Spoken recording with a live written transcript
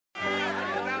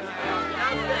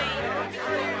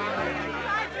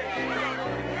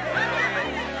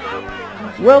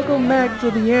Welcome back to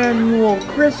the annual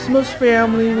Christmas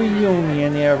family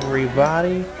reunion,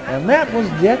 everybody. And that was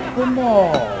Deck the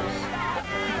Malls.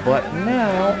 But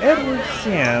now, Edward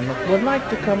Sin would like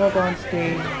to come up on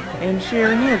stage and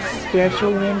share his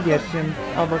special rendition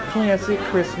of a classic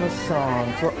Christmas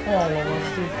song for all of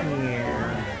us to hear.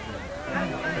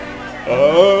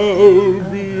 I'll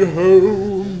be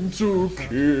home to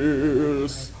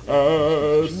kiss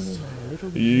us.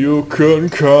 You can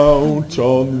count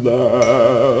on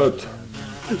that.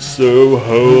 So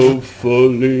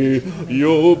hopefully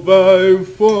you'll buy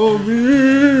for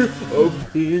me a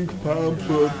pink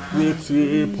pampered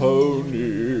pretty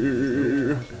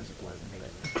pony.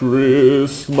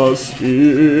 Christmas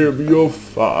Eve you'll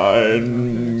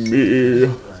find me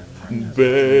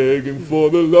begging for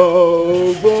the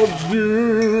love of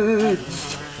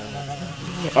Dix.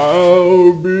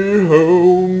 I'll be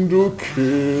home to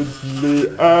kiss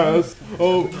the ass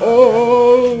of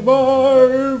all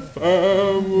my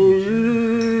family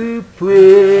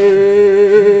prick.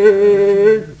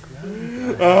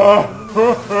 Oh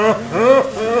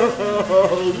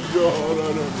God,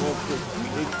 I don't want to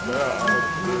kiss that.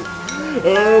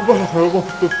 But I want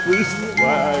the free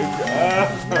swag.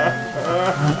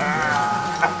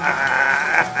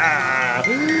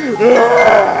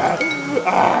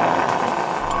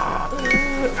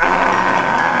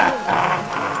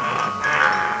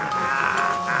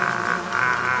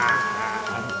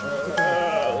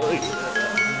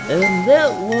 And that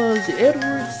was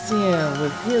Edward Sin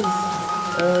with his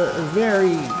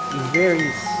very,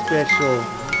 very special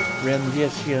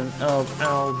rendition of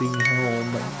I'll Be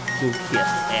Home to Kiss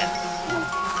Ass.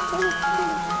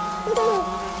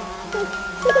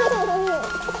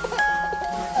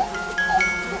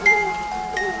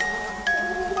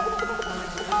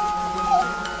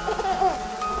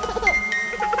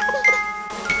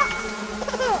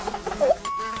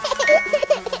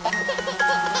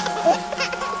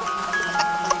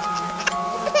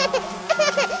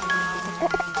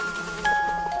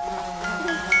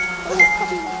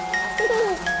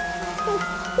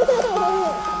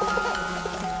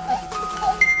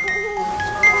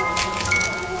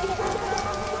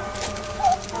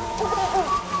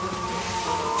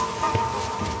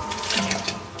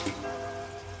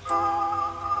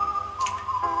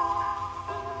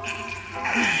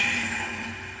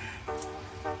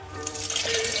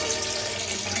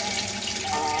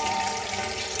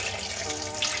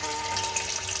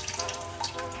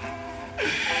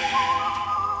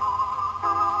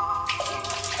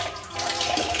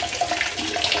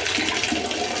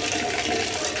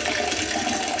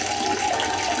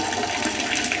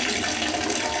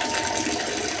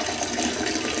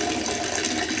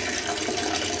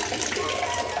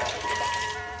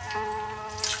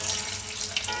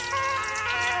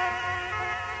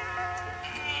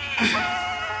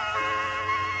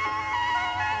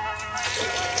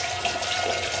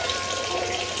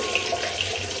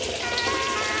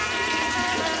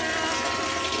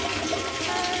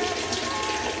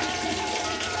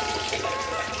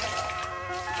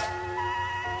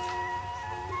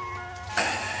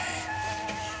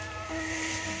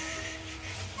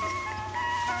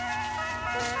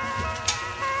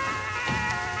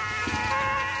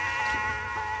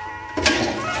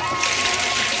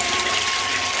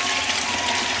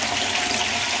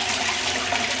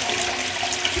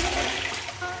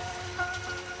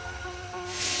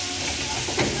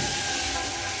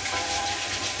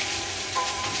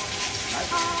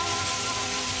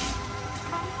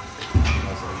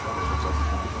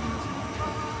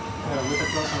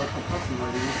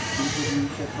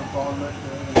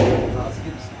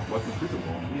 Wolltest du Frühstück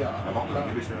morgen? Ja. Ja, mach, dann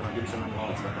gebe ich dir meine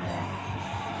Zwecke morgen.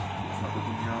 Mal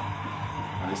gucken hier.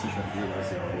 Dann ist nicht mehr viel,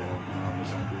 30 Euro. Ja,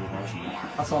 muss ein viel reichen.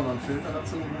 Hast du auch noch einen Filter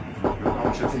dazu? Glaube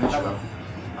ich jetzt nicht.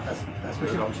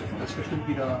 Das ist bestimmt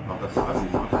wieder... Ach, das weiß ich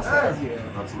nicht.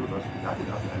 Absolut. Ja, die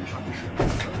hat eigentlich angeschrieben.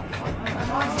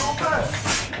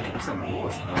 Was ist denn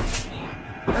los?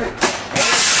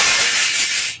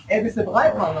 Ey, bist du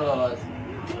bereit, Mann, oder was?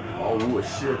 Oh,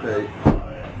 shit, ey.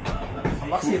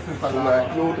 Was hier für ein Ich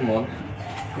Verlag? kloten, Mann.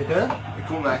 Bitte? Ich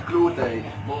komme nach Kloten, ey.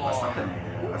 Was ist das denn?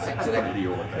 Was ist das denn,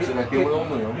 Idiot?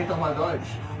 Red doch mal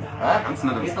Deutsch. Kannst du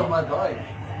nicht Red doch mal Deutsch.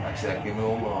 Ich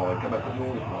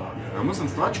wir müssen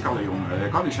ins Deutsch kallen, Junge.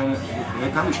 Kann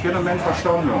ich keinen Mensch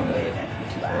verstehen, Junge.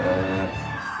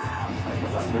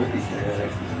 Was nötig,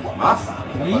 Was?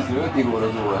 Wie? Was nötig oder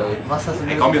so, ey. Was hast du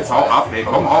Ey, komm jetzt hau ab, ey.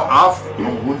 Komm, hau auf.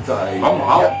 Komm runter, ey. Komm,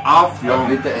 hau ab, Ja, Junge.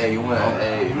 bitte, ey, Junge,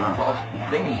 ey.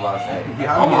 Dringend was, ey. Wir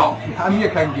haben hier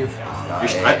kein Gift.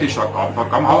 Ich streite dich doch ab.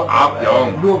 Komm, hau ab,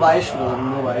 Junge. Nur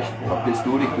Weichstrom, nur Weichstrom. Was bist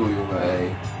du dich, du Junge,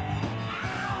 ey?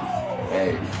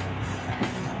 Ey.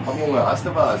 Komm Junge, hast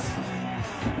du was?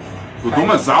 Du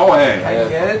dumme Sau, ey. Kein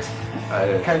Geld,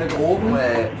 Ey. keine Drogen.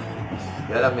 Ey.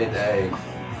 Ja damit, ey.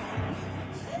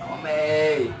 Komm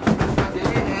ey. Ey.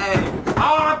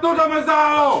 Ah, du dumme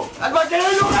Sau! Das war der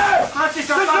Junge! Hat dich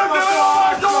doch Das was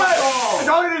ist Junge! Ich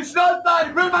hau dir den Schnauze an!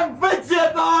 Ich will meinen Witz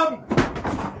jetzt haben!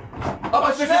 Aber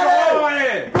Was ist schnell! das,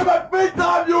 ey? Ich will meinen Witz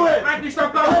haben, Junge! Halt dich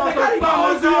doch was, du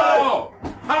dumme Sau!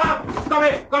 Komm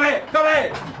her, komm her, komm her!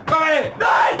 Komm her!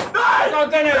 Nein! Nein!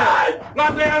 Komm her! Nein!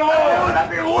 Lass mich in Ey, Ruhe! lass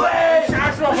mich in Ruhe, ey! Ich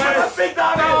Arschloch, Ich will ey! meinen Witz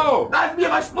haben! Sau! Lass mir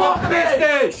versprochen, Verpiss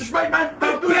ey! dich! Ich will meinen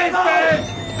Witz, du Verpiss Sau!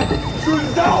 dich! Du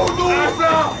Sau, du!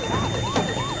 Arschloch!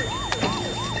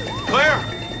 Clear!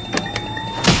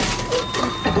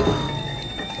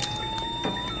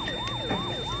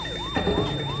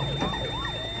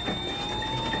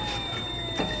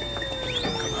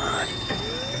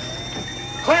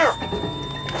 Clear!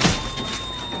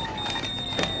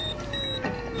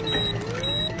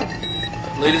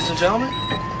 Ladies and gentlemen,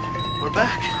 we're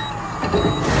back.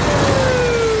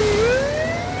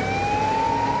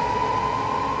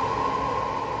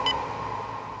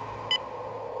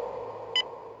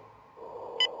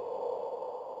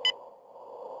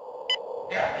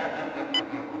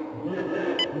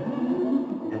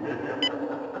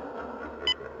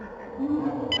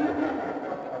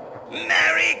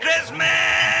 Merry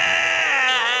Christmas!